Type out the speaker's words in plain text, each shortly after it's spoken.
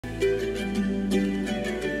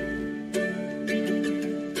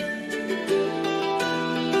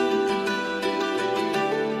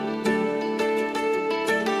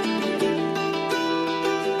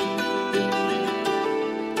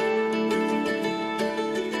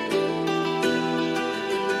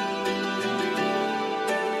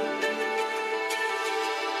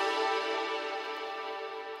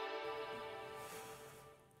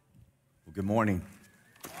morning.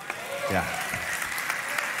 Yeah.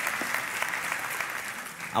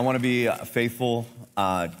 I want to be faithful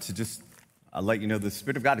to just let you know the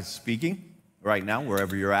Spirit of God is speaking right now,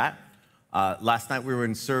 wherever you're at. Last night we were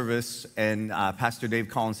in service, and Pastor Dave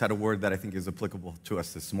Collins had a word that I think is applicable to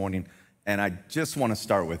us this morning, and I just want to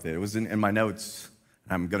start with it. It was in my notes.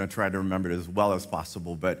 I'm going to try to remember it as well as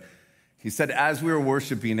possible, but he said as we were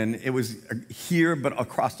worshiping, and it was here but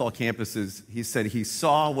across all campuses, he said he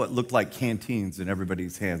saw what looked like canteens in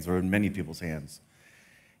everybody's hands, or in many people's hands.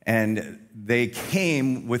 And they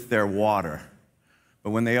came with their water,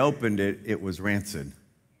 but when they opened it, it was rancid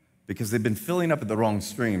because they've been filling up at the wrong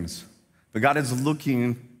streams. But God is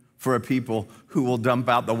looking for a people who will dump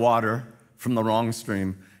out the water from the wrong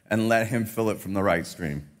stream and let him fill it from the right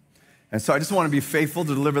stream. And so I just want to be faithful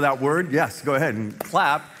to deliver that word. Yes, go ahead and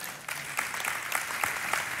clap.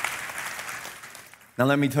 Now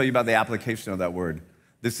let me tell you about the application of that word.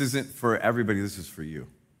 This isn't for everybody, this is for you.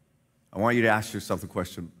 I want you to ask yourself the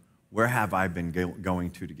question, where have I been going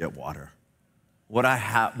to get water? What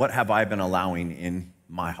have I been allowing in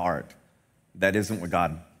my heart that isn't what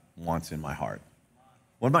God wants in my heart?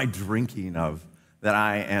 What am I drinking of that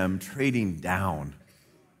I am trading down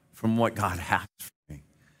from what God has for me?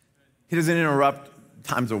 He doesn't interrupt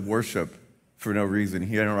times of worship for no reason.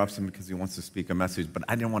 He interrupts them because he wants to speak a message, but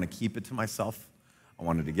I didn't want to keep it to myself. I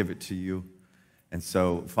wanted to give it to you. And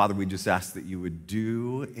so, Father, we just ask that you would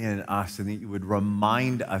do in us and that you would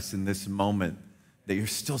remind us in this moment that you're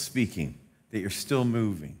still speaking, that you're still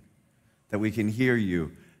moving, that we can hear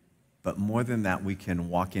you, but more than that, we can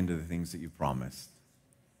walk into the things that you promised.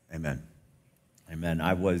 Amen. Amen.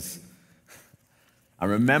 I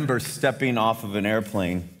remember stepping off of an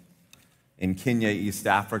airplane in Kenya, East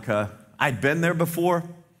Africa. I'd been there before.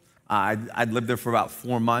 I'd lived there for about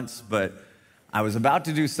 4 months, but I was about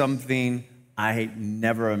to do something I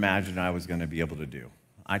never imagined I was going to be able to do.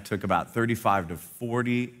 I took about 35 to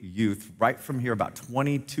 40 youth right from here about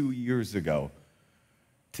 22 years ago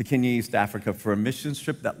to Kenya, East Africa for a mission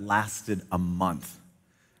trip that lasted a month.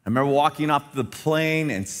 I remember walking off the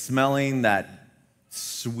plane and smelling that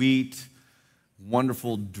sweet,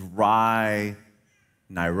 wonderful, dry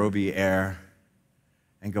Nairobi air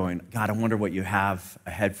and going, God, I wonder what you have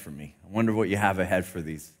ahead for me. I wonder what you have ahead for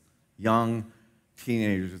these young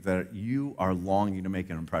teenagers that you are longing to make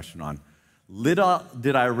an impression on. Little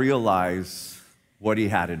did I realize what he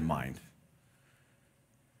had in mind.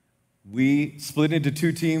 We split into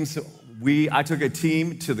two teams. I took a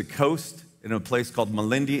team to the coast in a place called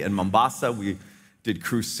Malindi in Mombasa. We did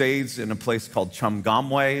crusades in a place called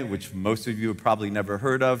Chamgamwe, which most of you have probably never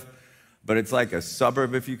heard of, but it's like a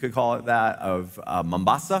suburb, if you could call it that, of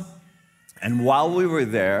Mombasa. And while we were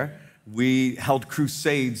there, we held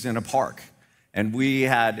crusades in a park. And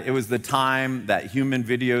it was the time that human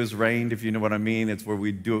videos reigned, if you know what I mean. It's where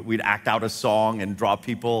we'd act out a song and draw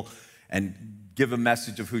people and give a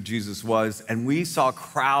message of who Jesus was. And we saw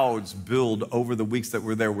crowds build over the weeks that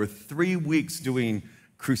were there. We're 3 weeks doing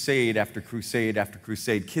crusade after crusade after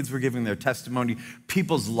crusade. Kids were giving their testimony.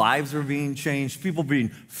 People's lives were being changed. People being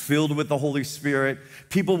filled with the Holy Spirit.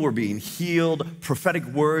 People were being healed. Prophetic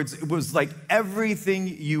words. It was like everything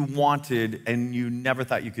you wanted and you never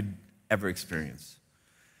thought you could ever experience.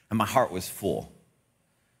 And my heart was full.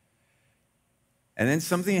 And then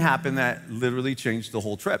something happened that literally changed the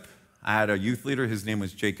whole trip. I had a youth leader. His name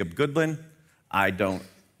was Jacob Goodlin. I don't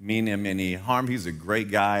mean him any harm. He's a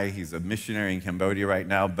great guy. He's a missionary in Cambodia right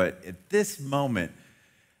now. But at this moment,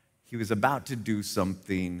 he was about to do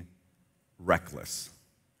something reckless.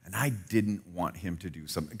 And I didn't want him to do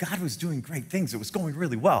something. God was doing great things. It was going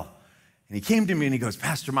really well. And he came to me and he goes,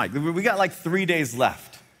 Pastor Mike, we got like 3 days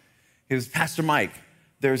left. He goes, Pastor Mike,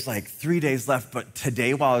 there's like 3 days left, but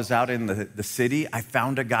today while I was out in the city, I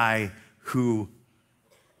found a guy who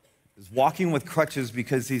is walking with crutches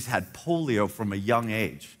because he's had polio from a young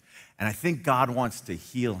age. And I think God wants to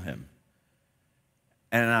heal him.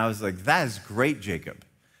 And I was like, that is great, Jacob.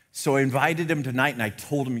 So I invited him tonight and I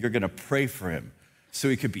told him you're going to pray for him so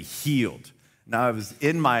he could be healed. Now I was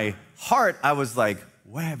in my heart, I was like,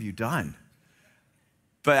 what have you done?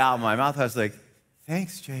 But out of my mouth, I was like,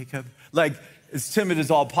 thanks, Jacob. Like, as timid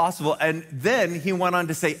as all possible. And then he went on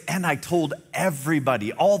to say, and I told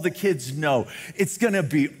everybody, all the kids know, it's going to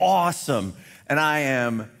be awesome. And I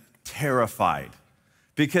am terrified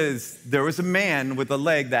because there was a man with a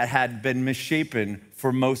leg that had been misshapen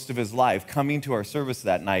for most of his life coming to our service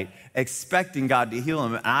that night, expecting God to heal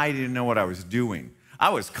him. And I didn't know what I was doing. I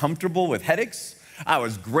was comfortable with headaches. I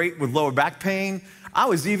was great with lower back pain. I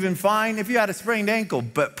was even fine if you had a sprained ankle,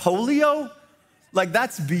 but polio? Like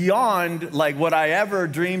that's beyond like what I ever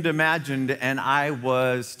dreamed, imagined, and I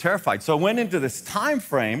was terrified. So I went into this time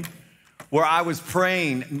frame where I was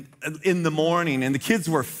praying in the morning and the kids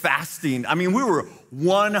were fasting. I mean, we were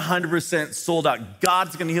 100% sold out.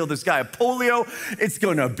 God's gonna heal this guy of polio. It's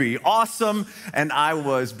gonna be awesome. And I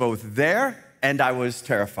was both there and I was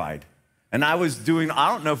terrified. And I was doing, I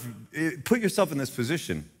don't know if, put yourself in this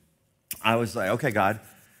position. I was like, okay, God,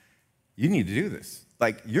 you need to do this.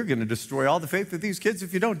 Like, you're gonna destroy all the faith of these kids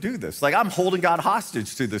if you don't do this. Like, I'm holding God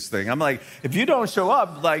hostage to this thing. I'm like, if you don't show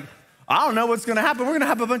up, like, I don't know what's gonna happen. We're gonna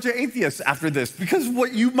have a bunch of atheists after this because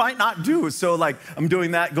what you might not do. So like, I'm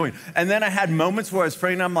doing that, going. And then I had moments where I was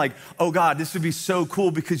praying, I'm like, oh God, this would be so cool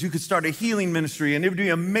because you could start a healing ministry and it would be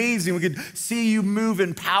amazing. We could see you move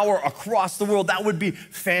in power across the world. That would be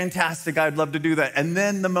fantastic. I'd love to do that. And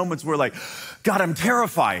then the moments were like, God, I'm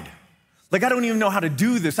terrified. Like, I don't even know how to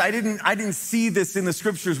do this. I didn't see this in the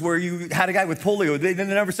scriptures where you had a guy with polio. They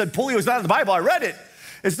never said polio is not in the Bible. I read it.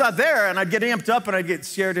 It's not there. And I'd get amped up and I'd get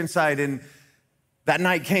scared inside. And that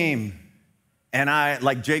night came and I,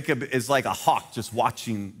 like Jacob is like a hawk just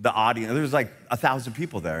watching the audience. There was like 1,000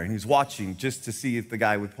 people there and he's watching just to see if the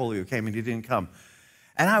guy with polio came, and he didn't come.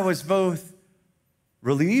 And I was both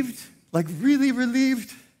relieved, like really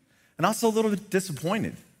relieved, and also a little bit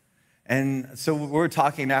disappointed. And so we're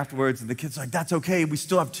talking afterwards and the kid's like, that's okay. We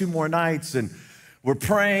still have 2 more nights. And we're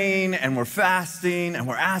praying and we're fasting and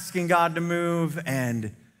we're asking God to move.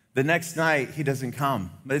 And the next night, he doesn't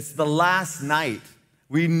come. But it's the last night.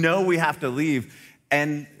 We know we have to leave.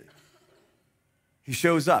 And he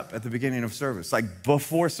shows up at the beginning of service, like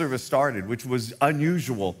before service started, which was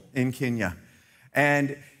unusual in Kenya.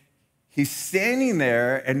 And he's standing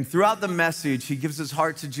there, and throughout the message, he gives his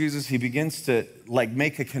heart to Jesus. He begins to like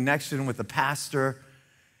make a connection with the pastor.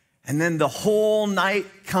 And then the whole night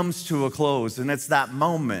comes to a close, and it's that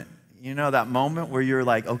moment, you know, that moment where you're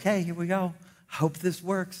like, okay, here we go. Hope this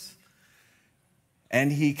works.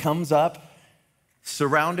 And he comes up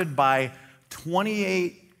surrounded by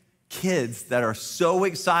 28 kids that are so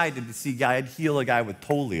excited to see God heal a guy with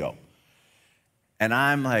polio. And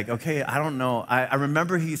I'm like, okay, I don't know. I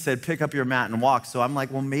remember he said, pick up your mat and walk. So I'm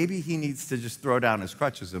like, well, maybe he needs to just throw down his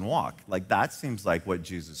crutches and walk. Like, that seems like what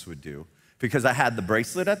Jesus would do. Because I had the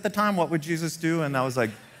bracelet at the time, what would Jesus do? And I was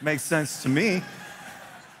like, makes sense to me.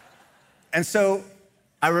 And so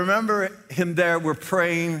I remember him there, we're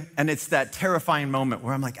praying, and it's that terrifying moment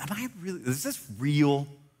where I'm like, is this real?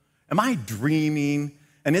 Am I dreaming?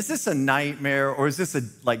 And is this a nightmare, or is this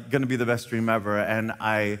gonna be the best dream ever? And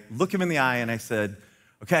I look him in the eye and I said,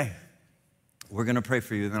 okay, we're gonna pray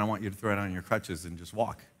for you, and then I want you to throw down your crutches and just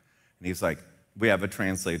walk. And he's like, we have a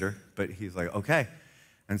translator, but he's like, okay.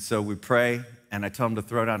 And so we pray, and I tell him to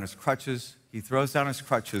throw down his crutches. He throws down his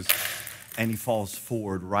crutches, and he falls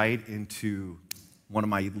forward right into one of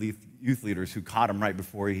my youth leaders who caught him right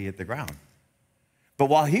before he hit the ground. But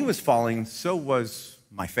while he was falling, so was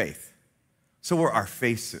my faith. So were our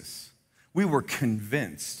faces. We were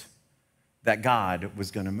convinced that God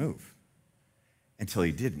was going to move until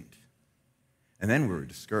he didn't. And then we were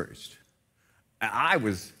discouraged. I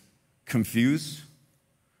was confused,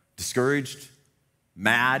 discouraged,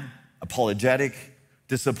 mad, apologetic,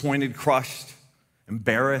 disappointed, crushed,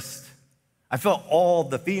 embarrassed. I felt all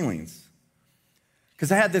the feelings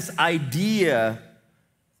because I had this idea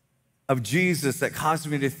of Jesus that caused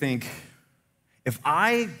me to think, if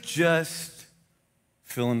I just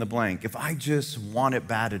fill in the blank, if I just want it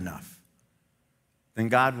bad enough, then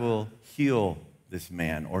God will heal this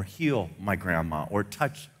man or heal my grandma or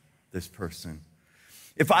touch this person.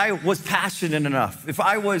 If I was passionate enough, if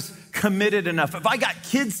I was committed enough, if I got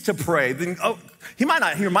kids to pray, then he might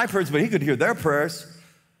not hear my prayers, but he could hear their prayers.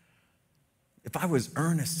 If I was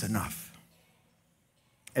earnest enough,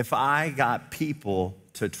 if I got people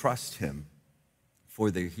to trust him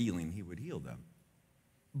for their healing, he would heal them.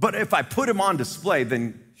 But if I put him on display,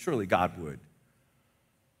 then surely God would.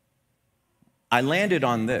 I landed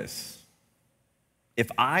on this. If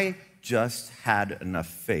I just had enough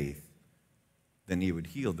faith, then he would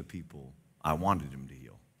heal the people I wanted him to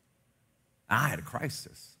heal. I had a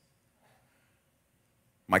crisis.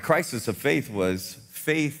 My crisis of faith was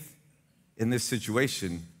faith in this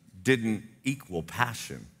situation didn't equal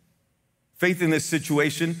passion. Faith in this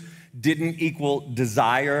situation didn't equal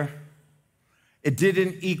desire. It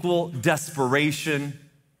didn't equal desperation.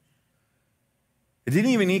 It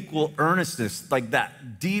didn't even equal earnestness, like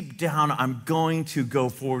that deep down, I'm going to go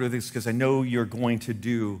forward with this because I know you're going to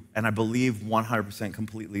do, and I believe 100%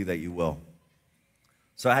 completely that you will.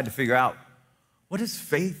 So I had to figure out, what does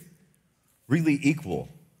faith really equal?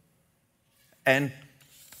 And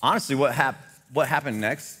honestly, what happened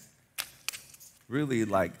next really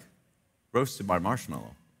like roasted my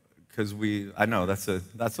marshmallow. Because I know that's the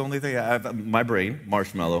only thing I have in my brain,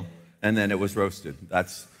 marshmallow, and then it was roasted.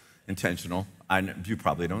 That's intentional. You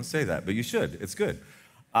probably don't say that, but you should. It's good.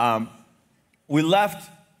 We left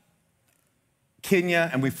Kenya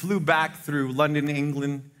and we flew back through London,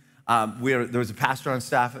 England. There was a pastor on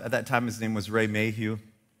staff at that time. His name was Ray Mayhew.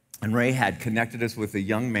 And Ray had connected us with a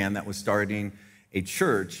young man that was starting a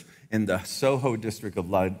church in the Soho district of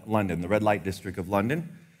London, the red light district of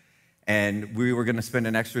London. And we were going to spend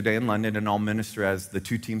an extra day in London and all minister as the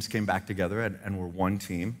two teams came back together and were one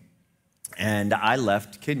team. And I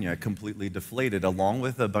left Kenya completely deflated, along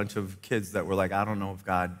with a bunch of kids that were like, I don't know if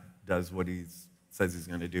God does what he says he's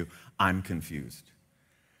going to do. I'm confused.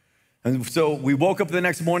 And so we woke up the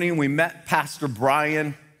next morning, we met Pastor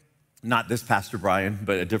Brian, not this Pastor Brian,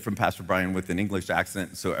 but a different Pastor Brian with an English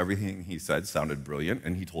accent. So everything he said sounded brilliant,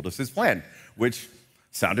 and he told us his plan, which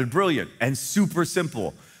sounded brilliant and super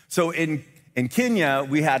simple. So in Kenya,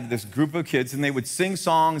 we had this group of kids, and they would sing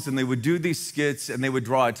songs, and they would do these skits, and they would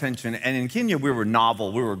draw attention. And in Kenya, we were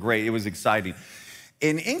novel. We were great. It was exciting.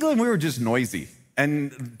 In England, we were just noisy.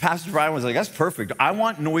 And Pastor Brian was like, that's perfect. I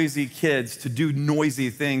want noisy kids to do noisy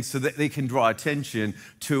things so that they can draw attention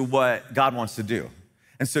to what God wants to do.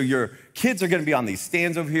 And so your kids are going to be on these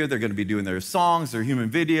stands over here. They're going to be doing their songs, their human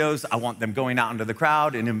videos. I want them going out into the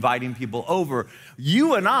crowd and inviting people over.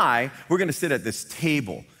 You and we're going to sit at this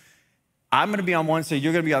table. I'm going to be on one side,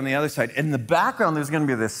 you're going to be on the other side. In the background, there's going to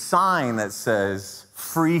be this sign that says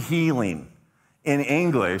free healing in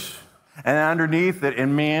English, and underneath it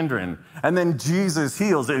in Mandarin. And then Jesus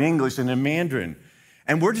heals in English and in Mandarin.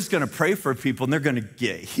 And we're just going to pray for people, and they're going to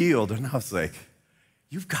get healed. And I was like,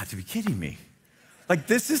 you've got to be kidding me. Like,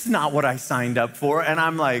 this is not what I signed up for. And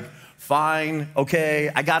I'm like, fine,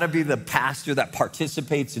 okay, I got to be the pastor that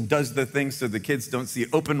participates and does the things so the kids don't see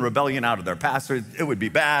open rebellion out of their pastor. It would be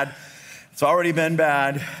bad. It's already been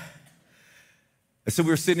bad. So we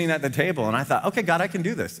were sitting at the table, and I thought, okay, God, I can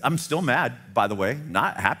do this. I'm still mad, by the way,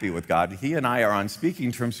 not happy with God. He and I are on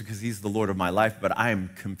speaking terms because he's the Lord of my life, but I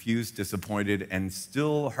am confused, disappointed, and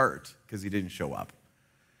still hurt because he didn't show up.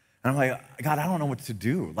 And I'm like, God, I don't know what to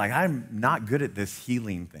do. Like, I'm not good at this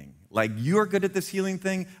healing thing. Like, you're good at this healing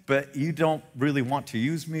thing, but you don't really want to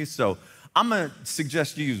use me. So I'm going to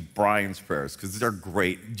suggest you use Brian's prayers because they're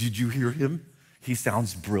great. Did you hear him? He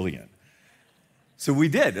sounds brilliant. So we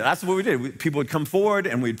did. That's what we did. People would come forward,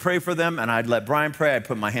 and we'd pray for them, and I'd let Brian pray. I'd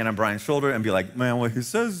put my hand on Brian's shoulder and be like, man, what he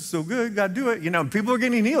says is so good. God, do it. You know, people are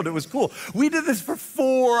getting healed. It was cool. We did this for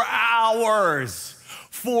 4 hours.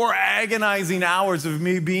 4 agonizing hours of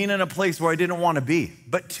me being in a place where I didn't want to be.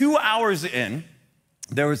 But 2 hours in,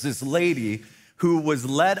 there was this lady who was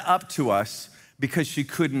led up to us because she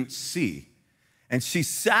couldn't see. And she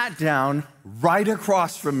sat down right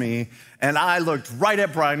across from me, and I looked right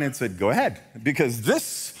at Brian and said, go ahead, because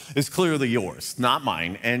this is clearly yours, not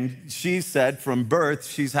mine. And she said from birth,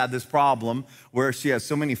 she's had this problem where she has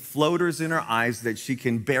so many floaters in her eyes that she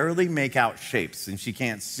can barely make out shapes, and she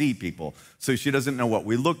can't see people. So she doesn't know what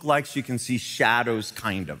we look like. She can see shadows,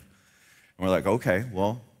 kind of. And we're like, okay,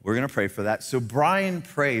 well, we're going to pray for that. So Brian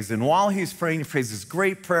prays, and while he's praying, he prays this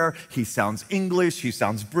great prayer. He sounds English. He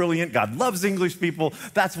sounds brilliant. God loves English people.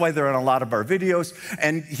 That's why they're in a lot of our videos.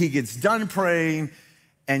 And he gets done praying,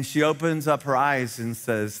 and she opens up her eyes and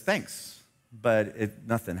says, thanks, but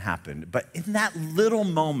nothing happened. But in that little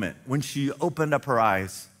moment when she opened up her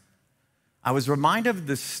eyes, I was reminded of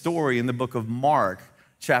this story in the book of Mark,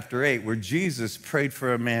 chapter 8, where Jesus prayed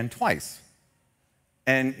for a man twice.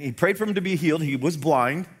 And he prayed for him to be healed. He was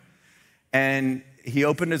blind. And he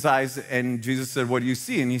opened his eyes, and Jesus said, what do you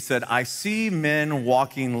see? And he said, I see men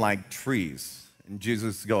walking like trees. And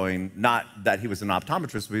Jesus going, not that he was an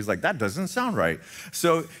optometrist, but he's like, that doesn't sound right.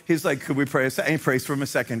 So he's like, could we pray? And he prays for him a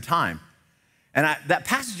second time. And that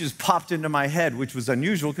passage just popped into my head, which was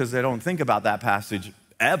unusual because I don't think about that passage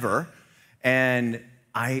ever. And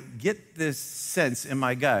I get this sense in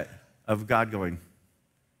my gut of God going,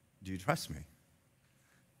 do you trust me?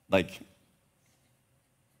 Like,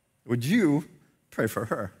 would you pray for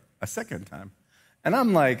her a second time? And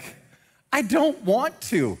I'm like, I don't want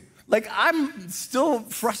to. Like, I'm still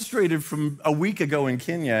frustrated from a week ago in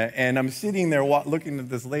Kenya, and I'm sitting there looking at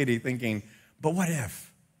this lady thinking, but what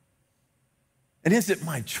if? And is it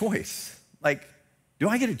my choice? Like, do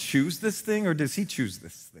I get to choose this thing, or does he choose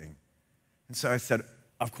this thing? And so I said,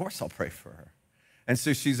 of course I'll pray for her. And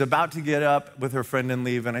so she's about to get up with her friend and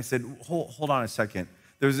leave, and I said, hold on a second.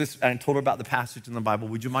 There's this, and I told her about the passage in the Bible.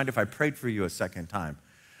 Would you mind if I prayed for you a second time?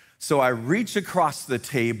 So I reach across the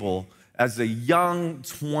table as a young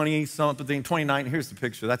 20-something, 29. Here's the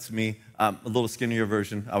picture. That's me, a little skinnier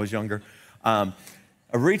version. I was younger. I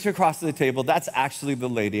reach across the table. That's actually the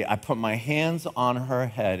lady. I put my hands on her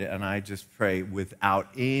head and I just pray without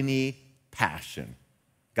any passion.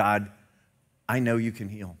 God, I know you can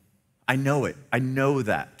heal. I know it. I know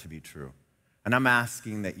that to be true. And I'm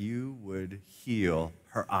asking that you would heal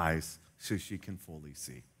her eyes so she can fully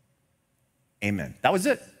see. Amen. That was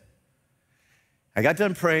it. I got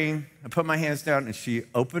done praying. I put my hands down and she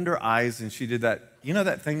opened her eyes and she did that. You know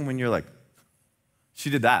that thing when you're like, she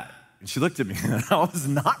did that. And she looked at me and I was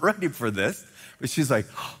not ready for this. But she's like,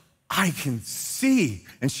 oh, I can see.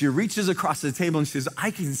 And she reaches across the table and she says,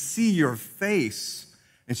 I can see your face.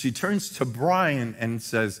 And she turns to Brian and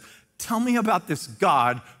says, tell me about this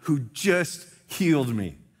God who just healed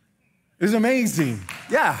me. It was amazing.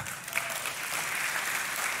 Yeah.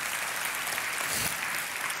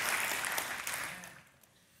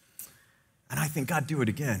 And I think, God, do it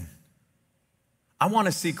again. I want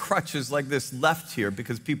to see crutches like this left here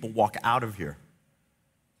because people walk out of here.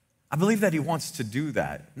 I believe that he wants to do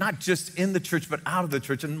that, not just in the church, but out of the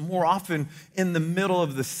church, and more often in the middle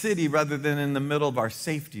of the city rather than in the middle of our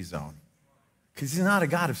safety zone. Because he's not a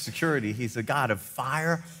God of security. He's a God of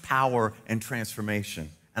fire, power, and transformation.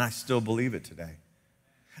 And I still believe it today.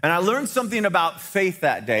 And I learned something about faith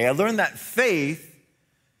that day. I learned that faith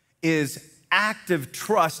is active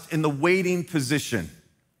trust in the waiting position.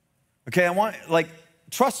 Okay,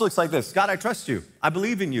 trust looks like this. God, I trust you. I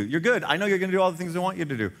believe in you. You're good. I know you're going to do all the things I want you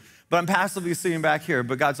to do. But I'm passively sitting back here.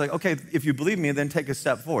 But God's like, okay, if you believe me, then take a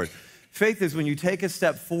step forward. Faith is when you take a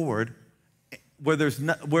step forward where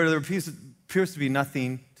there appears to be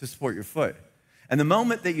nothing to support your foot. And the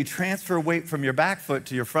moment that you transfer weight from your back foot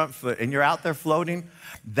to your front foot and you're out there floating,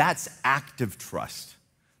 that's active trust.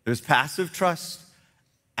 There's passive trust,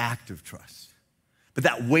 active trust. But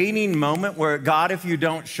that waiting moment where, God, if you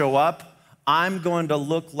don't show up, I'm going to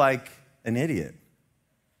look like an idiot.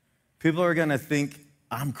 People are going to think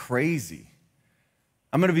I'm crazy.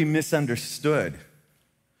 I'm going to be misunderstood.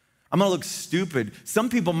 I'm going to look stupid. Some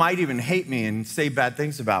people might even hate me and say bad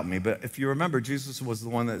things about me. But if you remember, Jesus was the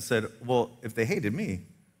one that said, well, if they hated me,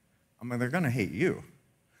 they're going to hate you.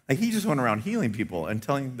 Like he just went around healing people and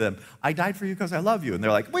telling them, I died for you because I love you. And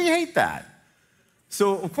they're like, we hate that.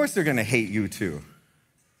 So of course they're going to hate you too.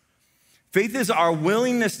 Faith is our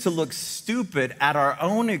willingness to look stupid at our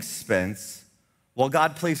own expense while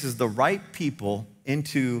God places the right people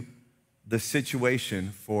into the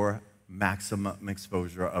situation for maximum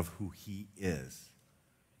exposure of who he is.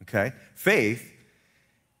 Okay? Faith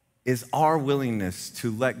is our willingness to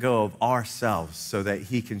let go of ourselves so that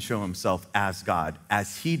he can show himself as God,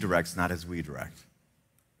 as he directs, not as we direct.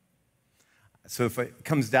 So if it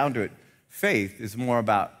comes down to it, faith is more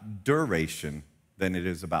about duration than it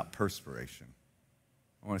is about perspiration.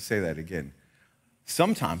 I want to say that again.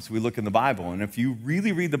 Sometimes we look in the Bible, and if you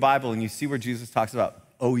really read the Bible and you see where Jesus talks about,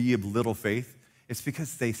 oh, ye of little faith, it's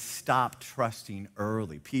because they stopped trusting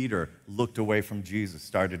early. Peter looked away from Jesus,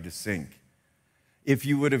 started to sink. If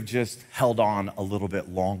you would have just held on a little bit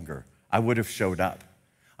longer, I would have showed up.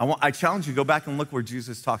 I challenge you, go back and look where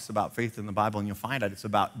Jesus talks about faith in the Bible, and you'll find out it's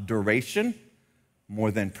about duration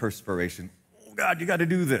more than perspiration. Oh, God, you got to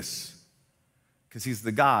do this. Because he's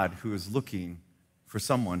the God who is looking for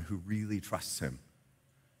someone who really trusts him,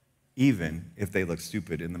 even if they look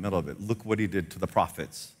stupid in the middle of it. Look what he did to the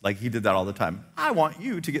prophets. Like, he did that all the time. I want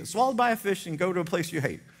you to get swallowed by a fish and go to a place you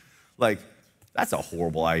hate. Like, that's a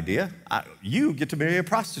horrible idea. You get to marry a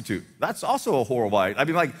prostitute. That's also a horrible idea. I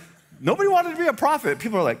mean, like, nobody wanted to be a prophet.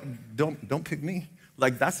 People are like, don't pick me.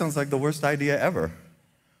 Like, that sounds like the worst idea ever.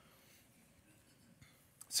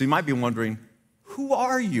 So you might be wondering, who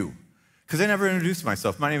are you? Because I never introduced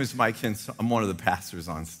myself. My name is Mike Hintz. I'm one of the pastors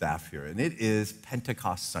on staff here, and it is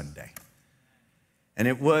Pentecost Sunday. And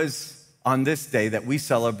it was on this day that we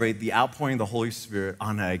celebrate the outpouring of the Holy Spirit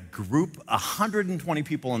on a group, 120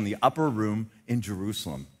 people in the upper room in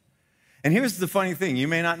Jerusalem. And here's the funny thing. You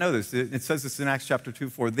may not know this. It says this in Acts chapter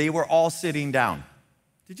 2:4. They were all sitting down.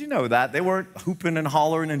 Did you know that? They weren't hooping and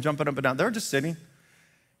hollering and jumping up and down. They were just sitting,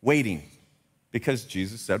 waiting, because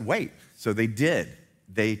Jesus said, wait. So they did.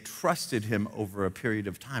 They trusted him over a period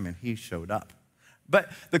of time, and he showed up.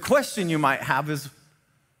 But the question you might have is,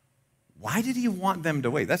 why did he want them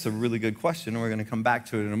to wait? That's a really good question, and we're going to come back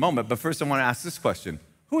to it in a moment. But first, I want to ask this question.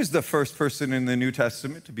 Who is the first person in the New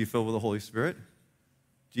Testament to be filled with the Holy Spirit?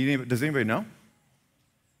 Does anybody know? It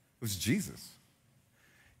was Jesus.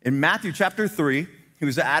 In Matthew chapter 3, he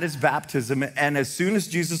was at his baptism, and as soon as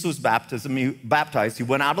Jesus was baptized, he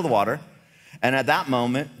went out of the water. And at that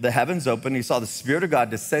moment, the heavens opened. He saw the Spirit of God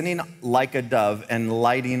descending like a dove and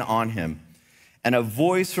lighting on him. And a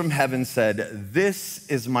voice from heaven said, this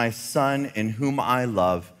is my Son in whom I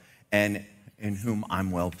love, and in whom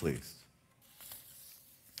I'm well pleased.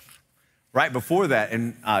 Right before that,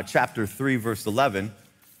 in chapter 3, verse 11,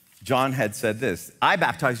 John had said this, I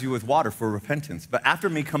baptize you with water for repentance, but after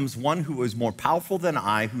me comes one who is more powerful than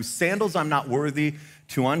I, whose sandals I'm not worthy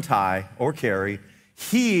to untie or carry.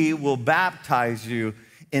 He will baptize you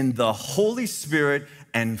in the Holy Spirit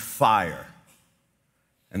and fire.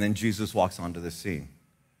 And then Jesus walks onto the scene.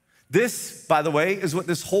 This, by the way, is what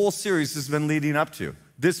this whole series has been leading up to.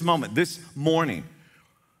 This moment, this morning.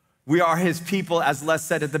 We are his people, as Les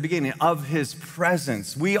said at the beginning, of his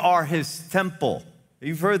presence. We are his temple.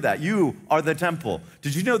 You've heard that. You are the temple.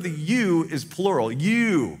 Did you know the you is plural?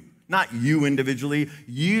 You, not you individually.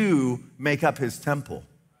 You make up his temple.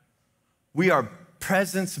 We are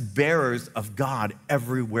presence bearers of God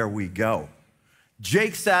everywhere we go.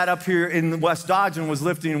 Jake sat up here in West Dodge and was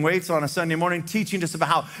lifting weights on a Sunday morning, teaching us about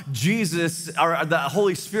how Jesus, or the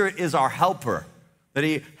Holy Spirit, is our helper, that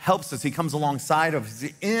he helps us, he comes alongside of us,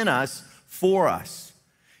 he's in us, for us.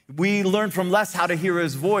 We learned from Les how to hear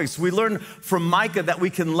his voice. We learned from Micah that we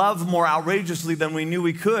can love more outrageously than we knew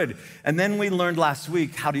we could. And then we learned last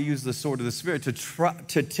week how to use the sword of the Spirit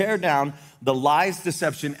to tear down the lies,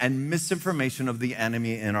 deception, and misinformation of the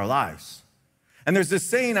enemy in our lives. And there's this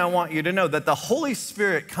saying I want you to know, that the Holy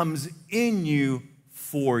Spirit comes in you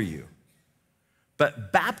for you.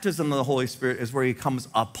 But baptism of the Holy Spirit is where he comes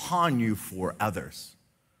upon you for others.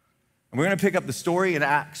 And we're going to pick up the story in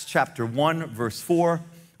Acts chapter 1, verse 4.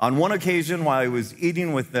 On one occasion, while he was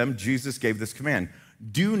eating with them, Jesus gave this command,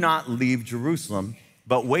 do not leave Jerusalem,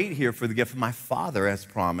 but wait here for the gift of my Father as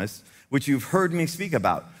promised, which you've heard me speak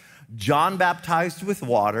about. John baptized with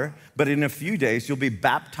water, but in a few days you'll be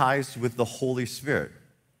baptized with the Holy Spirit.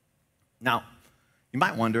 Now, you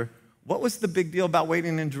might wonder, what was the big deal about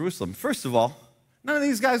waiting in Jerusalem? First of all, none of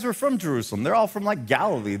these guys were from Jerusalem. They're all from like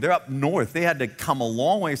Galilee. They're up north. They had to come a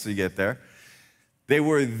long ways to get there. They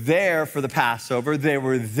were there for the Passover. They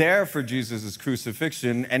were there for Jesus'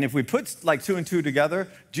 crucifixion. And if we put like two and two together,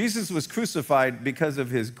 Jesus was crucified because of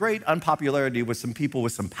his great unpopularity with some people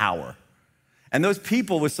with some power. And those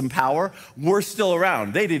people with some power were still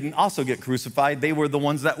around. They didn't also get crucified. They were the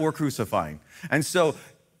ones that were crucifying. And so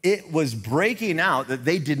it was breaking out that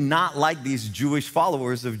they did not like these Jewish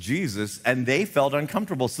followers of Jesus, and they felt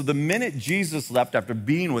uncomfortable. So the minute Jesus left after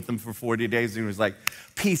being with them for 40 days, he was like,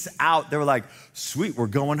 peace out. They were like, sweet, we're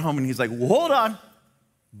going home. And he's like, well, hold on.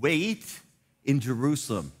 Wait in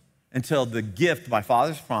Jerusalem until the gift, my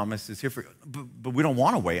Father's promise, is here for you. But we don't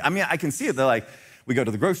want to wait. I mean, I can see it. They're like, we go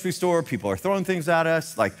to the grocery store, people are throwing things at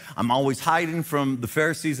us. Like, I'm always hiding from the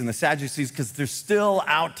Pharisees and the Sadducees because they're still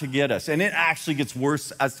out to get us. And it actually gets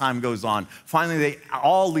worse as time goes on. Finally, they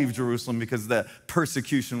all leave Jerusalem because the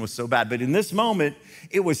persecution was so bad. But in this moment,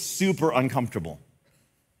 it was super uncomfortable.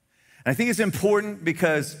 And I think it's important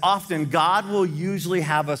because often God will usually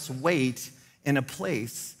have us wait in a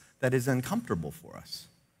place that is uncomfortable for us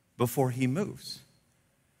before he moves.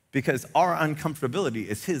 Because our uncomfortability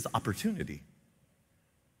is his opportunity.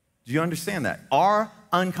 Do you understand that? Our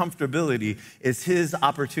uncomfortability is his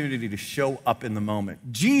opportunity to show up in the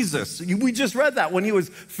moment. Jesus, we just read that when he was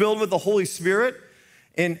filled with the Holy Spirit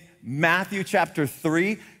in Matthew chapter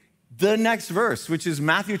 3. The next verse, which is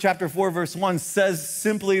Matthew chapter 4, verse 1, says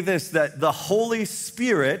simply this, that the Holy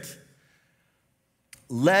Spirit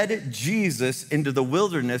led Jesus into the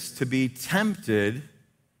wilderness to be tempted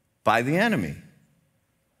by the enemy.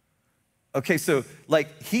 Okay, so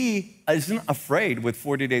like he isn't afraid with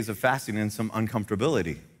 40 days of fasting and some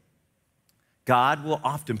uncomfortability. God will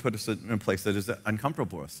often put us in a place that is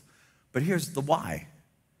uncomfortable for us. But here's the why.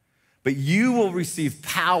 But you will receive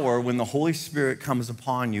power when the Holy Spirit comes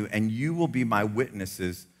upon you, and you will be my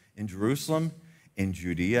witnesses in Jerusalem, in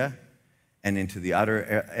Judea, and into the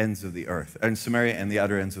utter ends of the earth, and Samaria and the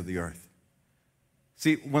utter ends of the earth.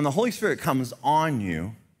 See, when the Holy Spirit comes on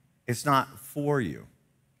you, it's not for you.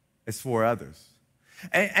 It's for others.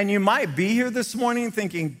 And you might be here this morning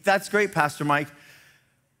thinking, that's great, Pastor Mike,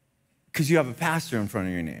 because you have a pastor in front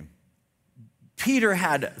of your name. Peter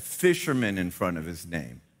had fisherman in front of his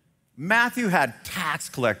name. Matthew had tax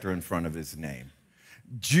collector in front of his name.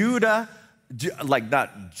 Judah, like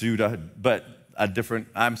not Judah, but a different,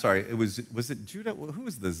 I'm sorry, was it Judah? Who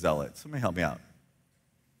was the zealot? Somebody help me out.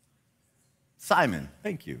 Simon,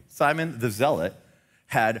 thank you. Simon the zealot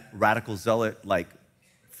had radical zealot, like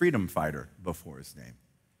freedom fighter before his name.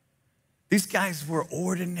 These guys were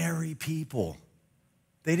ordinary people.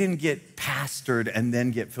 They didn't get pastored and then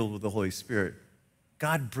get filled with the Holy Spirit.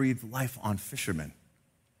 God breathed life on fishermen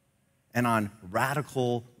and on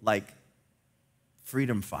radical, like,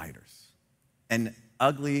 freedom fighters and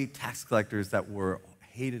ugly tax collectors that were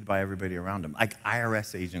hated by everybody around them, like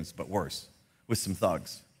IRS agents, but worse. with some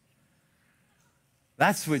thugs.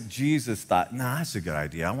 That's what Jesus thought, nah, that's a good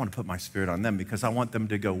idea. I want to put my Spirit on them because I want them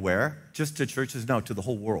to go where? Just to churches? No, to the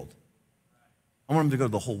whole world. I want them to go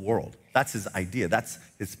to the whole world. That's his idea. That's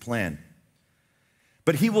his plan.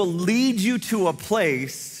 But he will lead you to a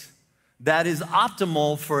place that is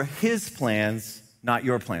optimal for his plans, not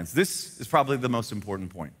your plans. This is probably the most important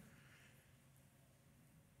point.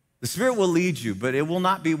 The Spirit will lead you, but it will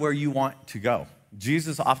not be where you want to go.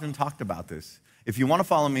 Jesus often talked about this. If you want to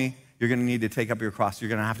follow me, you're going to need to take up your cross. You're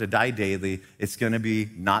going to have to die daily. It's going to be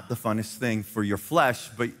not the funnest thing for your flesh,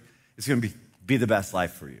 but it's going to be the best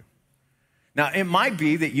life for you. Now, it might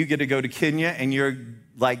be that you get to go to Kenya and you're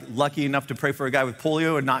like lucky enough to pray for a guy with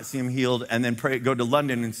polio and not see him healed, and then go to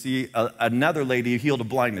London and see another lady healed of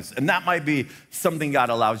blindness. And that might be something God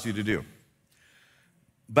allows you to do.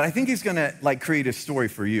 But I think he's going to like create a story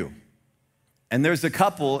for you. And there's a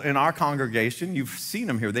couple in our congregation, you've seen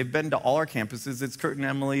them here. They've been to all our campuses. It's Kurt and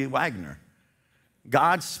Emily Wagner.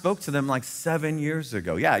 God spoke to them like 7 years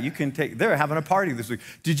ago. Yeah, they're having a party this week.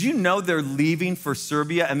 Did you know they're leaving for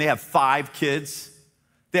Serbia and they have 5 kids?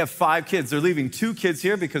 They have 5 kids. They're leaving 2 kids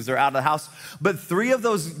here because they're out of the house. But 3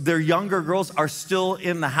 of their younger girls are still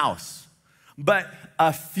in the house. But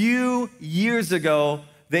a few years ago,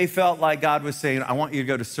 they felt like God was saying, I want you to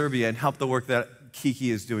go to Serbia and help the work that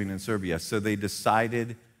Kiki is doing in Serbia. So they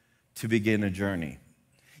decided to begin a journey.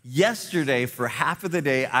 Yesterday, for half of the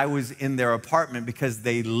day, I was in their apartment because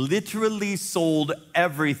they literally sold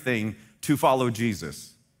everything to follow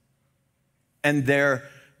Jesus. And they're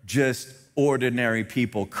just ordinary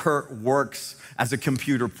people. Kurt works as a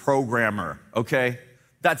computer programmer, okay?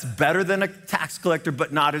 That's better than a tax collector,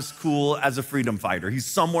 but not as cool as a freedom fighter. He's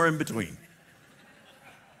somewhere in between.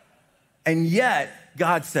 And yet,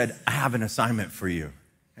 God said, I have an assignment for you.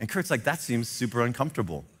 And Kurt's like, that seems super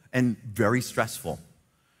uncomfortable and very stressful.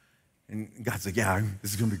 And God's like, yeah,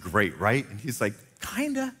 this is gonna be great, right? And he's like,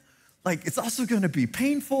 kinda. Like, it's also gonna be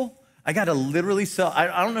painful. I gotta literally sell.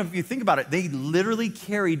 I don't know if you think about it. They literally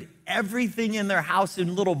carried everything in their house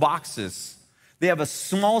in little boxes. They have a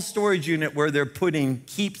small storage unit where they're putting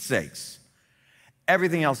keepsakes.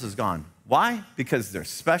 Everything else is gone. Why? Because they're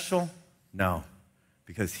special? No,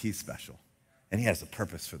 because he's special. And he has a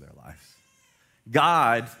purpose for their lives.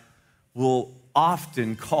 God will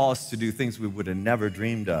often call us to do things we would have never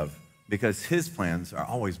dreamed of because his plans are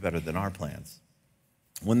always better than our plans.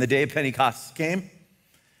 When the day of Pentecost came,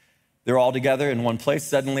 they're all together in one place.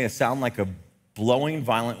 Suddenly, a sound like a blowing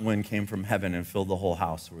violent wind came from heaven and filled the whole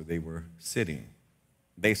house where they were sitting.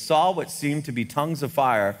 They saw what seemed to be tongues of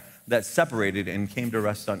fire that separated and came to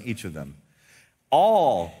rest on each of them.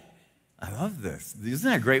 All, I love this. Isn't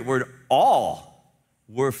that a great word? All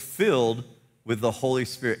were filled with the Holy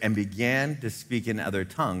Spirit and began to speak in other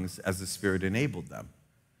tongues as the Spirit enabled them.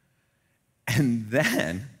 And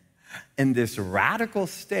then, in this radical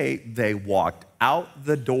state, they walked out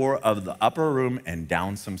the door of the upper room and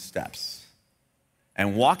down some steps.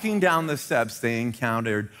 And walking down the steps, they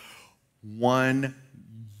encountered one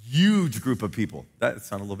huge group of people. That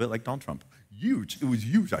sounded a little bit like Donald Trump. Huge. It was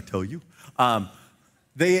huge, I tell you.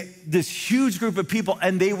 This huge group of people,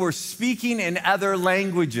 and they were speaking in other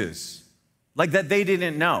languages, like that they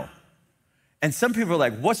didn't know. And some people are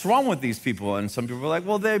like, what's wrong with these people? And some people are like,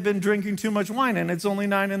 well, they've been drinking too much wine and it's only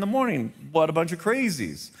 9 a.m. What a bunch of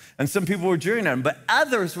crazies. And some people were jeering at them. But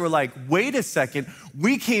others were like, wait a second.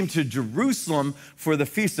 We came to Jerusalem for the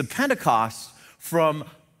Feast of Pentecost from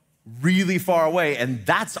really far away. And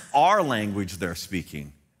that's our language they're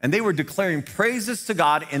speaking. And they were declaring praises to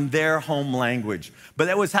God in their home language. But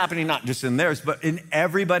that was happening not just in theirs, but in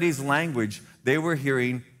everybody's language. They were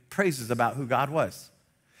hearing praises about who God was.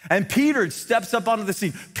 And Peter steps up onto the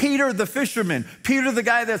scene. Peter, the fisherman. Peter, the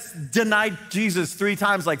guy that's denied Jesus 3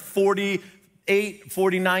 times, like 48,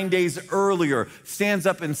 49 days earlier, stands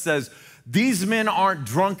up and says, these men aren't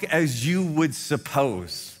drunk as you would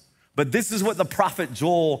suppose. But this is what the prophet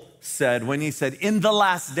Joel said when he said, in the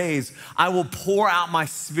last days, I will pour out my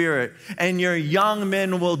spirit, and your young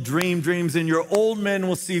men will dream dreams, and your old men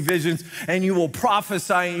will see visions, and you will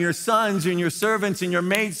prophesy, and your sons and your servants and your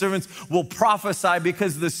maidservants will prophesy,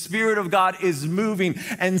 because the Spirit of God is moving,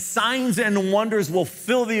 and signs and wonders will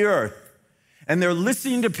fill the earth. And they're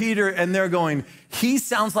listening to Peter and they're going, he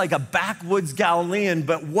sounds like a backwoods Galilean,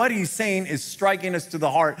 but what he's saying is striking us to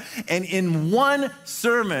the heart. And in one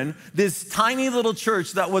sermon, this tiny little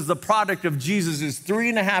church that was the product of Jesus'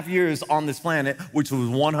 3.5 years on this planet, which was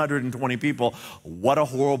 120 people, what a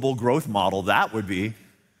horrible growth model that would be,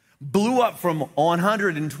 blew up from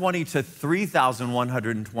 120 to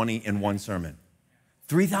 3,120 in one sermon.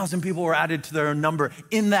 3,000 people were added to their number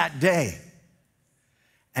in that day.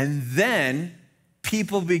 And then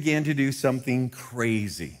people began to do something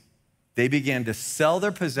crazy. They began to sell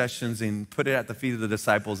their possessions and put it at the feet of the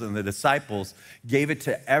disciples, and the disciples gave it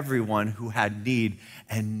to everyone who had need,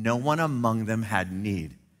 and no one among them had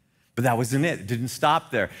need. But that wasn't it. It didn't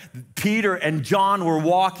stop there. Peter and John were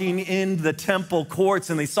walking in the temple courts,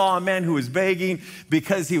 and they saw a man who was begging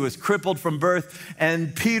because he was crippled from birth.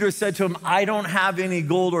 And Peter said to him, I don't have any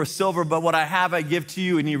gold or silver, but what I have I give to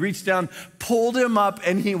you. And he reached down, pulled him up,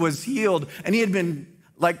 and he was healed. And he had been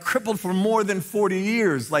like crippled for more than 40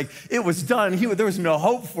 years. Like it was done. There was no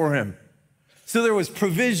hope for him. So there was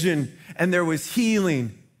provision and there was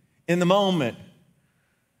healing in the moment.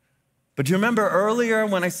 But do you remember earlier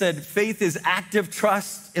when I said faith is active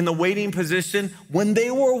trust in the waiting position? When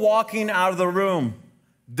they were walking out of the room,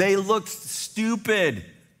 they looked stupid.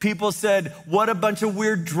 People said, what a bunch of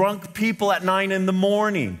weird drunk people at 9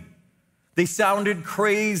 a.m. They sounded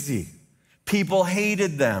crazy. People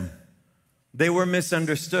hated them. They were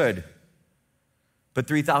misunderstood. But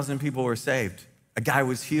 3,000 people were saved. A guy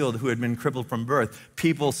was healed who had been crippled from birth.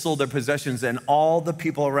 People sold their possessions, and all the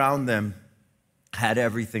people around them had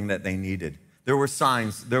everything that they needed. There were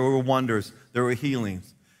signs, there were wonders, there were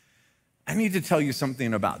healings. I need to tell you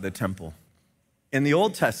something about the temple. In the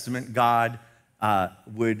Old Testament, God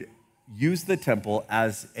would use the temple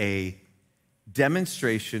as a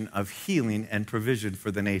demonstration of healing and provision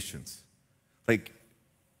for the nations. Like,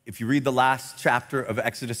 if you read the last chapter of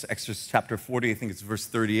Exodus chapter 40, I think it's verse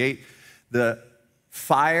 38, the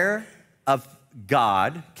fire of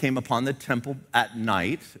God came upon the temple at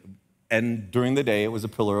night, and during the day, it was a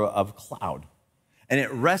pillar of cloud. And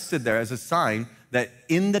it rested there as a sign that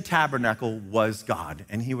in the tabernacle was God,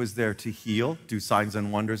 and he was there to heal, do signs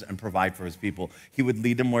and wonders, and provide for his people. He would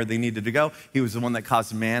lead them where they needed to go. He was the one that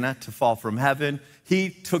caused manna to fall from heaven. He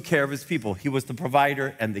took care of his people. He was the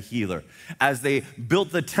provider and the healer. As they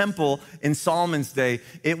built the temple in Solomon's day,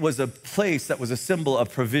 it was a place that was a symbol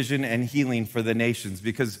of provision and healing for the nations,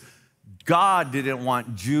 because God didn't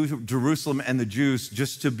want Jerusalem and the Jews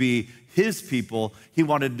just to be his people. He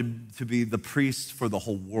wanted to be the priest for the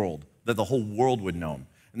whole world, that the whole world would know him,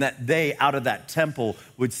 and that they, out of that temple,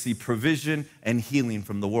 would see provision and healing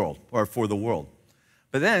from the world, or for the world.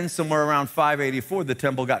 But then, somewhere around 584, the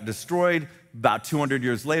temple got destroyed. About 200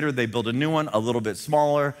 years later, they built a new one, a little bit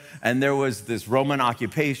smaller, and there was this Roman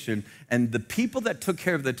occupation. And the people that took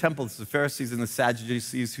care of the temple, the Pharisees and the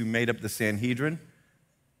Sadducees who made up the Sanhedrin,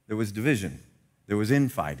 there was division, there was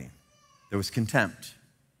infighting, there was contempt,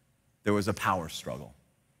 there was a power struggle.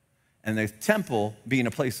 And the temple, being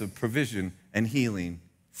a place of provision and healing,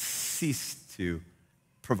 ceased to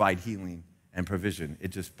provide healing and provision. It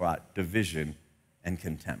just brought division and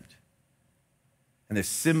contempt. And the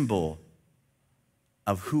symbol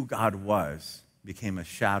of who God was became a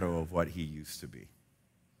shadow of what he used to be.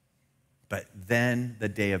 But then the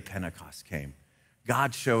day of Pentecost came.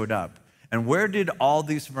 God showed up. And where did all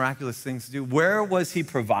these miraculous things do? Where was he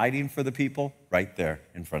providing for the people? Right there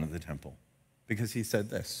in front of the temple. Because he said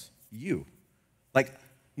this, you. Like,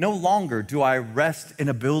 no longer do I rest in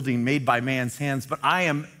a building made by man's hands, but I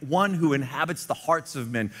am one who inhabits the hearts of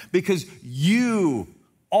men, because you,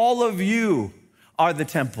 all of you, are the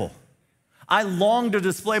temple. I long to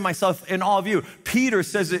display myself in all of you. Peter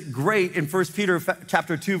says it great in 1 Peter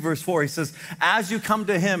chapter 2, verse 4. He says, as you come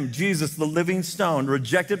to him, Jesus, the living stone,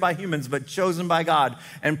 rejected by humans, but chosen by God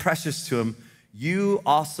and precious to him, you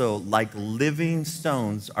also, like living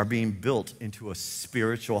stones, are being built into a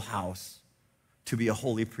spiritual house to be a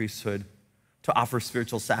holy priesthood, to offer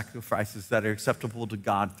spiritual sacrifices that are acceptable to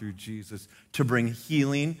God through Jesus, to bring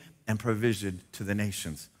healing and provision to the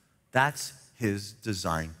nations. That's his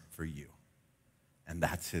design for you. And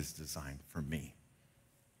that's his design for me.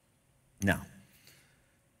 Now,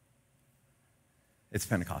 it's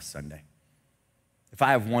Pentecost Sunday. If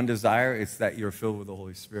I have one desire, it's that you're filled with the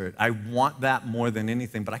Holy Spirit. I want that more than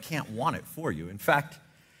anything, but I can't want it for you. In fact,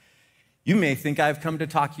 you may think I've come to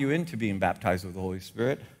talk you into being baptized with the Holy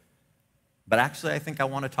Spirit, but actually I think I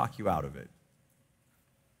want to talk you out of it.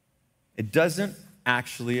 It doesn't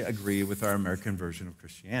actually agree with our American version of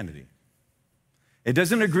Christianity. It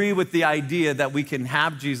doesn't agree with the idea that we can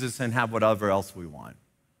have Jesus and have whatever else we want.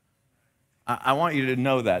 I want you to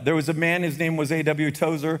know that. There was a man, his name was A.W.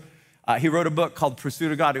 Tozer. He wrote a book called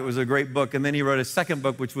Pursuit of God. It was a great book. And then he wrote a second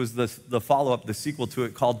book, which was the follow-up, the sequel to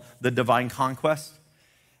it, called The Divine Conquest.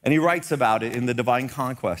 And he writes about it in The Divine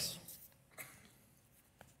Conquest.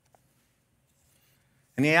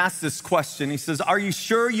 And he asks this question. He says, are you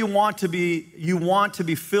sure you want to be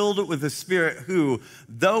filled with the Spirit who,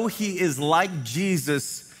 though he is like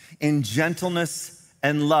Jesus in gentleness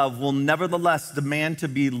and love, will nevertheless demand to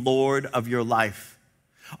be Lord of your life?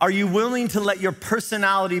 Are you willing to let your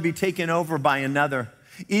personality be taken over by another,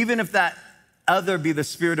 even if that other be the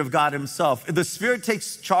Spirit of God himself? If the Spirit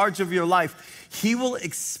takes charge of your life, he will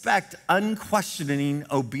expect unquestioning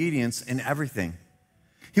obedience in everything.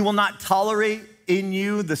 He will not tolerate in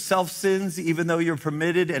you the self-sins, even though you're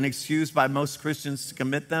permitted and excused by most Christians to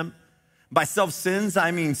commit them. By self-sins,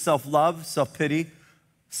 I mean self-love, self-pity,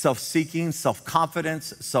 self-seeking,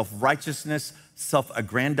 self-confidence, self-righteousness,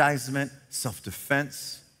 self-aggrandizement,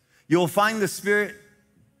 self-defense. You will find the Spirit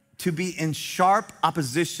to be in sharp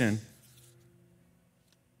opposition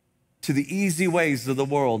to the easy ways of the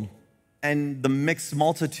world and the mixed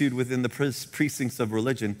multitude within the precincts of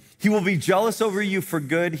religion. He will be jealous over you for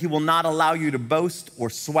good. He will not allow you to boast or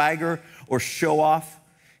swagger or show off.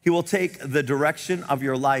 He will take the direction of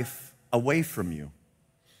your life away from you.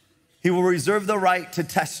 He will reserve the right to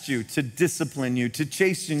test you, to discipline you, to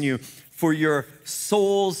chasten you for your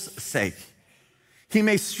soul's sake. He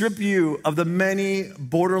may strip you of the many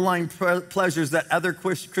borderline pleasures that other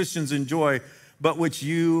Christians enjoy, but which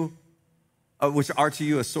are to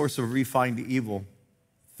you a source of refined evil.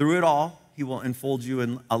 Through it all, he will enfold you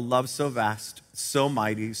in a love so vast, so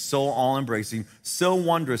mighty, so all-embracing, so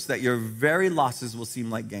wondrous that your very losses will seem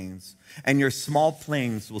like gains, and your small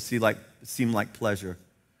pains will seem like pleasure.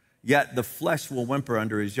 Yet the flesh will whimper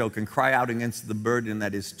under his yoke and cry out against the burden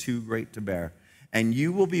that is too great to bear. And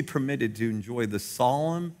you will be permitted to enjoy the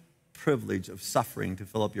solemn privilege of suffering to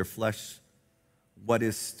fill up your flesh what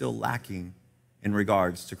is still lacking in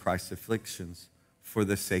regards to Christ's afflictions for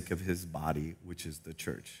the sake of his body, which is the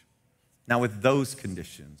church. Now, with those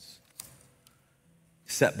conditions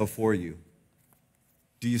set before you,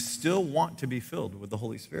 do you still want to be filled with the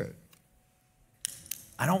Holy Spirit?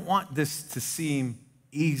 I don't want this to seem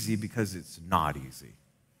easy because it's not easy.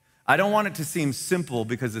 I don't want it to seem simple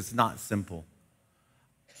because it's not simple.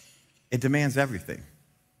 It demands everything.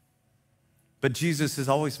 But Jesus has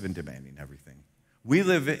always been demanding everything. We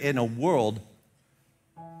live in a world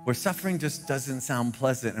where suffering just doesn't sound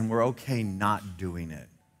pleasant and we're okay not doing it.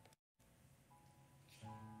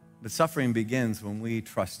 But suffering begins when we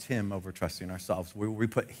trust him over trusting ourselves, where we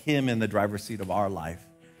put him in the driver's seat of our life.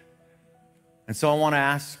 And so I want to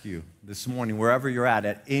ask you this morning, wherever you're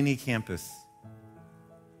at any campus,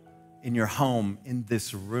 in your home, in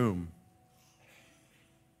this room,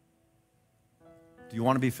 do you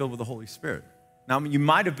want to be filled with the Holy Spirit? Now, you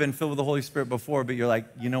might have been filled with the Holy Spirit before, but you're like,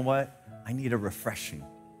 you know what? I need a refreshing.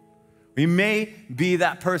 You may be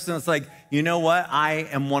that person that's like, you know what? I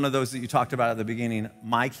am one of those that you talked about at the beginning.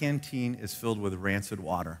 My canteen is filled with rancid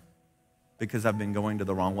water because I've been going to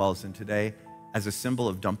the wrong wells. And today, as a symbol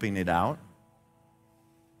of dumping it out,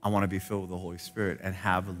 I want to be filled with the Holy Spirit and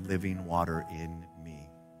have living water in me.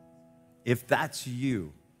 If that's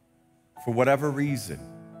you, for whatever reason,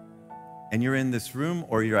 and you're in this room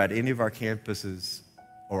or you're at any of our campuses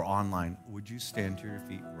or online, would you stand to your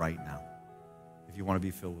feet right now if you want to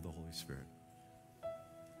be filled with the Holy Spirit?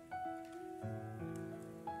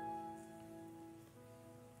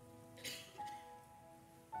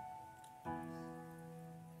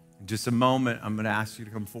 In just a moment, I'm going to ask you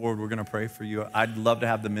to come forward. We're going to pray for you. I'd love to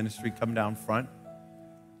have the ministry come down front.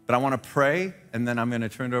 But I want to pray, and then I'm going to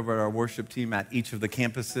turn it over to our worship team at each of the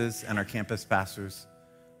campuses and our campus pastors.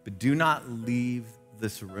 But do not leave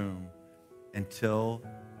this room until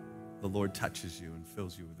the Lord touches you and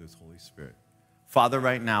fills you with his Holy Spirit. Father,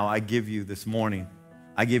 right now, I give you this morning.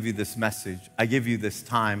 I give you this message. I give you this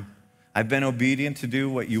time. I've been obedient to do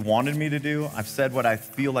what you wanted me to do. I've said what I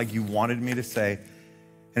feel like you wanted me to say.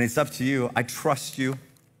 And it's up to you. I trust you.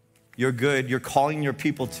 You're good. You're calling your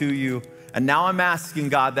people to you. And now I'm asking,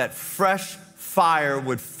 God, that fresh fire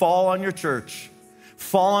would fall on your church,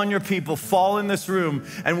 fall on your people, fall in this room,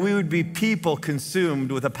 and we would be people consumed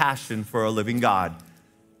with a passion for a living God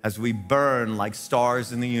as we burn like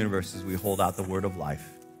stars in the universe as we hold out the word of life.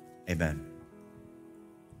 Amen.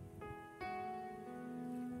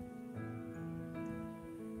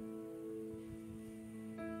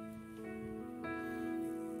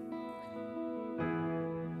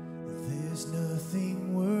 There's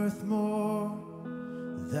nothing worth more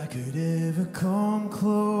that could ever come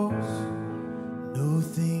close.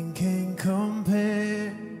 Nothing can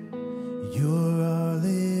compare. You're our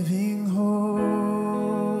living hope.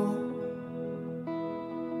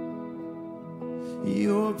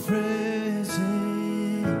 Your presence,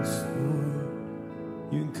 Lord.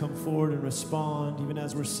 You can come forward and respond even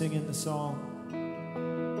as we're singing the song.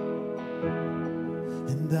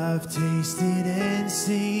 And I've tasted and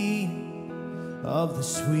seen of the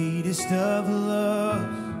sweetest of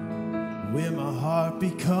loves, where my heart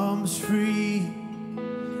becomes free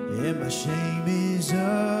and my shame is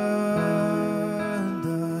undone.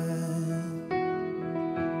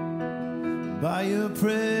 by your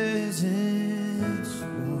presence,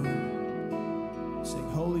 Lord. Sing,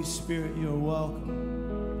 Holy Spirit, you're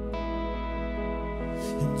welcome.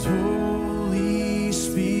 And Holy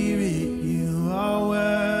Spirit, you are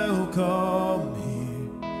welcome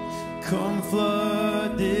here. Come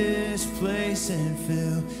flood this place and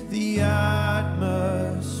fill the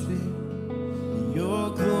atmosphere.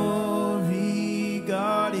 Your glory,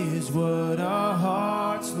 God, is what our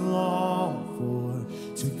hearts long for,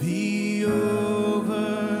 to be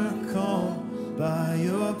overcome by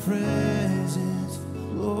your presence,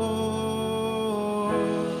 Lord.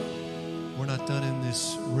 We're not done in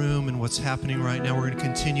this room and what's happening right now. We're going to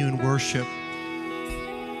continue in worship.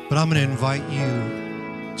 But I'm going to invite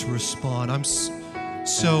you to respond. I'm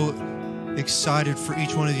so excited for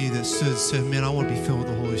each one of you that stood and said, man, I want to be filled with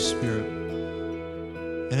the Holy Spirit.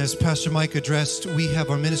 And as Pastor Mike addressed, we have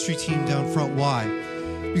our ministry team down front. Why?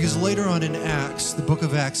 Because later on in Acts, the book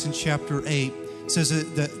of Acts in chapter 8, says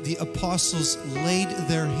that the apostles laid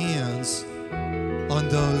their hands on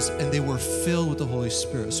those and they were filled with the Holy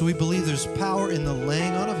Spirit. So we believe there's power in the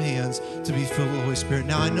laying on of hands to be filled with the Holy Spirit.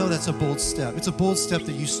 Now I know that's a bold step. It's a bold step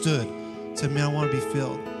that you stood and said, man, I want to be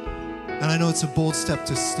filled. And I know it's a bold step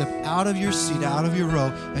to step out of your seat, out of your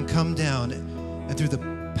row, and come down. And through the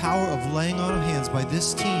power of laying on of hands by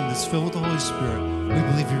this team that's filled with the Holy Spirit, we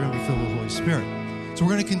believe you're going to be filled with the Holy Spirit. So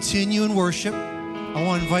we're going to continue in worship. I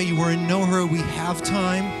want to invite you. We're in no hurry. We have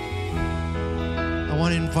time. I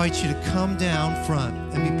want to invite you to come down front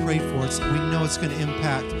and be prayed for. We know it's going to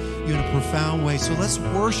impact you in a profound way. So let's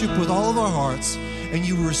worship with all of our hearts, and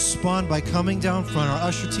you respond by coming down front. Our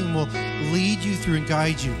usher team will lead you through and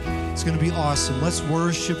guide you. It's going to be awesome. Let's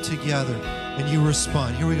worship together, and you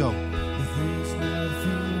respond. Here we go. There's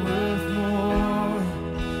nothing worth more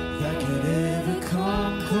that could ever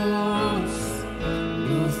come close.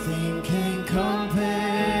 Nothing can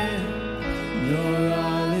compare. You're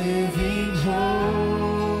our living hope.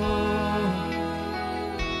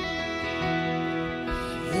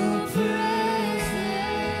 Your presence.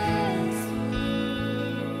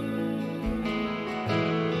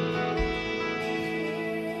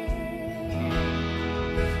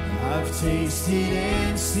 I've tasted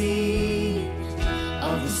and seen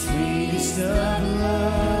of the sweetest of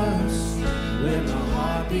loves, where my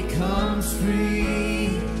heart becomes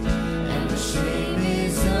free and the shame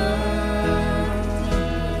is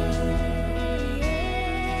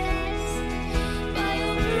By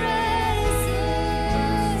your presence,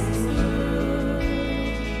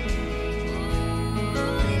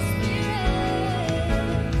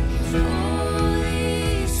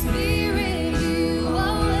 Holy Spirit, you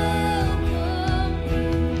are welcome.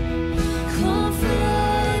 Come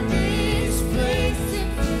flood this place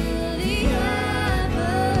and fill the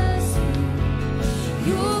atmosphere.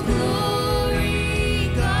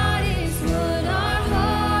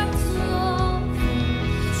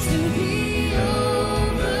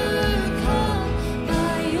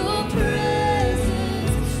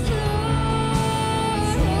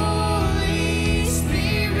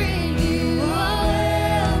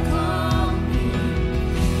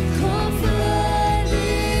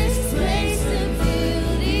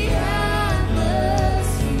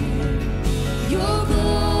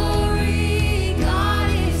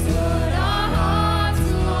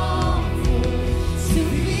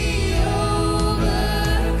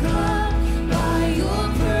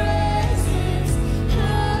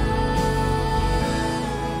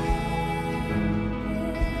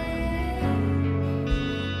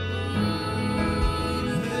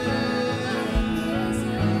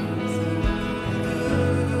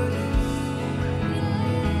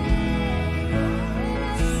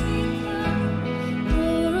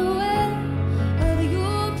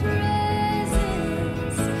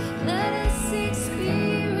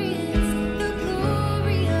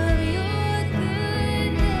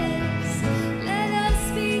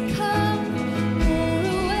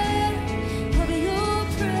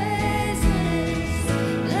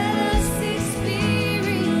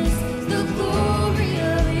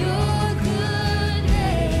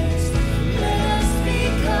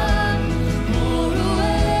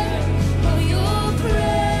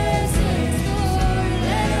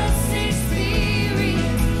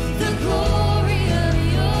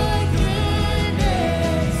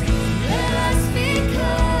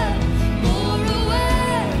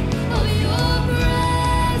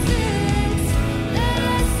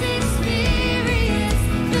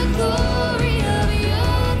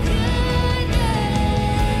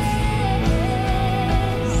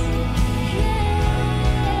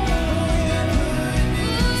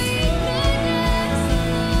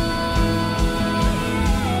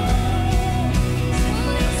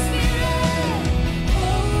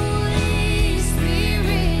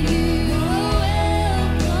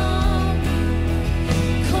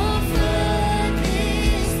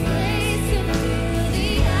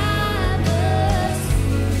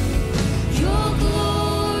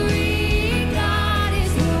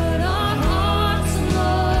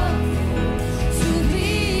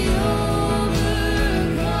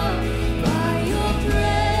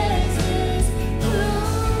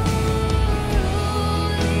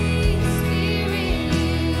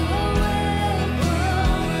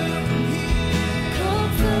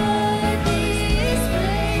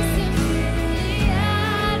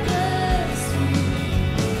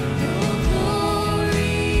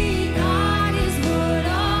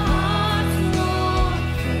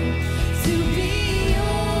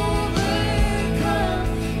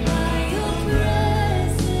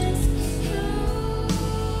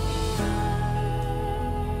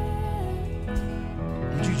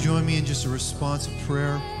 just a response of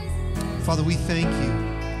prayer. Father, we thank you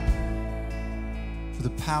for the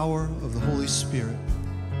power of the Holy Spirit.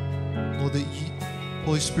 Lord, that you,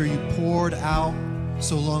 Holy Spirit, you poured out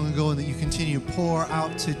so long ago and that you continue to pour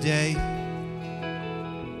out today.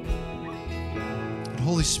 And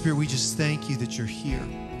Holy Spirit, we just thank you that you're here,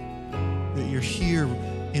 that you're here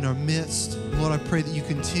in our midst. Lord, I pray that you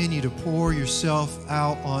continue to pour yourself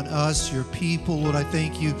out on us, your people. Lord, I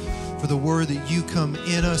thank you for the word that you come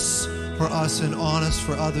in us, for us and on us,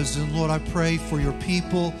 for others. And Lord, I pray for your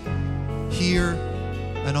people here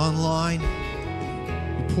and online.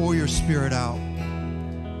 You pour your Spirit out.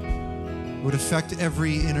 It would affect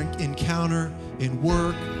every encounter in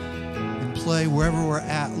work, in play, wherever we're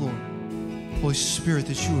at, Lord. Holy Spirit,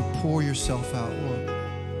 that you would pour yourself out, Lord.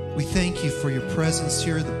 We thank you for your presence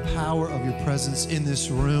here, the power of your presence in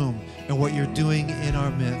this room and what you're doing in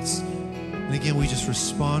our midst. And again, we just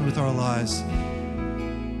respond with our lives.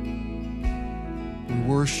 We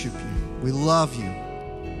worship you. We love you.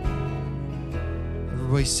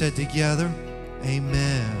 Everybody said together,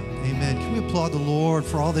 amen. Amen. Can we applaud the Lord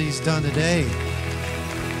for all that he's done today?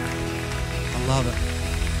 I love it.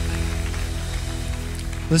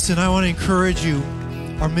 Listen, I want to encourage you.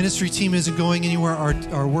 Our ministry team isn't going anywhere.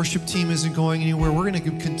 Our worship team isn't going anywhere. We're going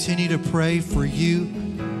to continue to pray for you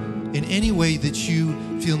in any way that you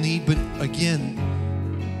feel need. But again,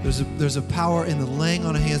 there's a power in the laying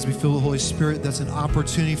on of hands. We feel the Holy Spirit. That's an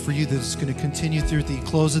opportunity for you that's going to continue through the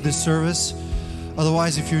close of this service.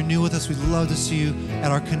 Otherwise, if you're new with us, we'd love to see you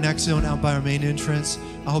at our Connect Zone out by our main entrance.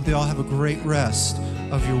 I hope they all have a great rest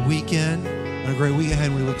of your weekend and a great week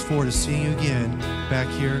ahead. We look forward to seeing you again back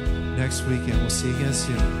here next weekend. We'll see you again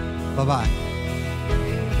soon. Bye-bye.